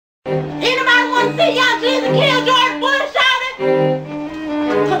Anybody want to see young Jesus kill George Bush, shout it?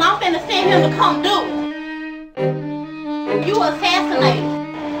 Cause I'm finna send him to come do it. You assassinated.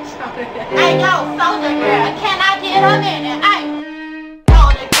 Hey, yo, Soulja girl, can I get a minute? Hey,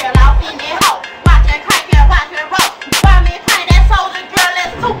 Soulja girl, I'll be that hoe. Watch that crank and watch it roll. Buy me a crank, that Soulja girl,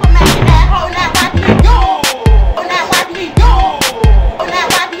 that's Superman. That hoe, now watch me go. Oh, now watch me go. Oh, now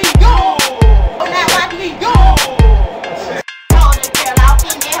watch me go. Oh, now watch me go. Soulja girl, I'll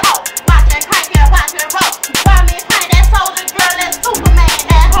be that hoe. Watch that crank and watch it roll. Buy me a crank, that Soulja girl, that's Superman.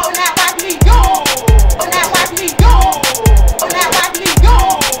 That hoe, now watch me go. Oh, now watch me go. Oh, now watch me go.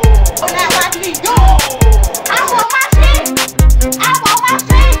 Oh, now watch me go. I want my shit. I want my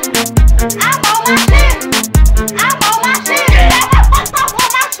shit. I want my shit. I want my shit. What's up with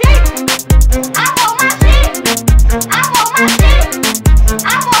my shit? I want my shit. I want my shit.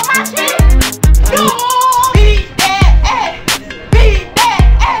 I want my shit. You beat that ass. Beat that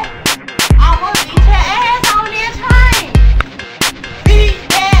ass. I'ma beat your ass on this train. Beat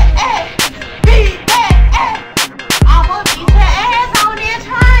that ass. Beat that ass. I'ma beat your ass on this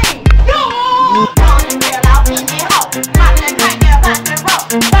train. You Soulja girl, I'll be that hoe. Watch that crank and watch it roll.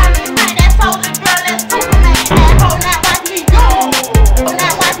 Buy me a crank, that Soulja girl, that's Superman. That hoe, now watch me go. Oh,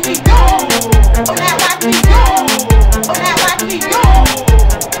 now watch me go. Oh, now watch me go. Oh, now watch me go.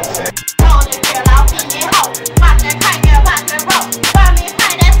 Soulja girl, I'll be that hoe. Watch that crank and watch it roll. Buy me a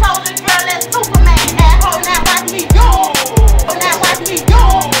crank, that Soulja girl, that's Superman. That hoe, now watch me go. Oh, now watch me go.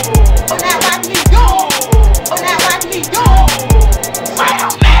 Oh, now watch me go. Oh, now watch me go. Wait a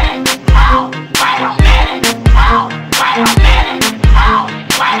minute. Oh, wait a minute. Oh, wait a minute. Oh,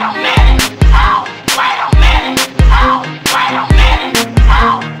 wait a minute. Oh, wait a minute. Oh, wait a minute.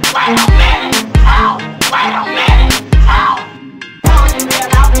 Oh, wait a minute. Oh, wait a minute. Oh, Soulja girl,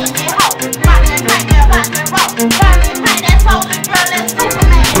 I'll be that hoe. Watch that crank and watch it roll. Buy me a crank, that Soulja girl, that's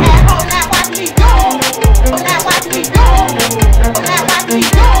Superman. That hoe, now watch me go. Oh, now watch me go. Oh, now watch me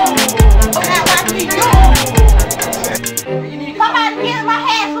go. Oh, now watch me go. Somebody get my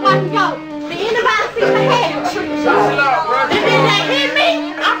head so I can go. Did anybody see my head? If it ain't hit me,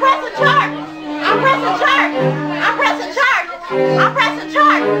 I'm pressing charges. I'm pressing charges. I'm pressing charges. I'm pressing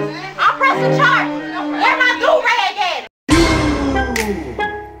charges. I'm pressing charges. Where my do-rag at?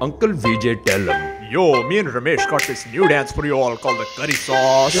 Uncle VJ, tell him. Yo, me and Ramesh got this new dance for you all called the curry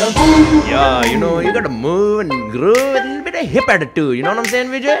sauce. Yeah, you know, you gotta move and groove with a little bit of hip attitude. You know what I'm saying,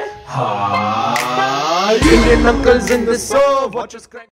 VJ? Indian uncles in the soul. Watch us crank.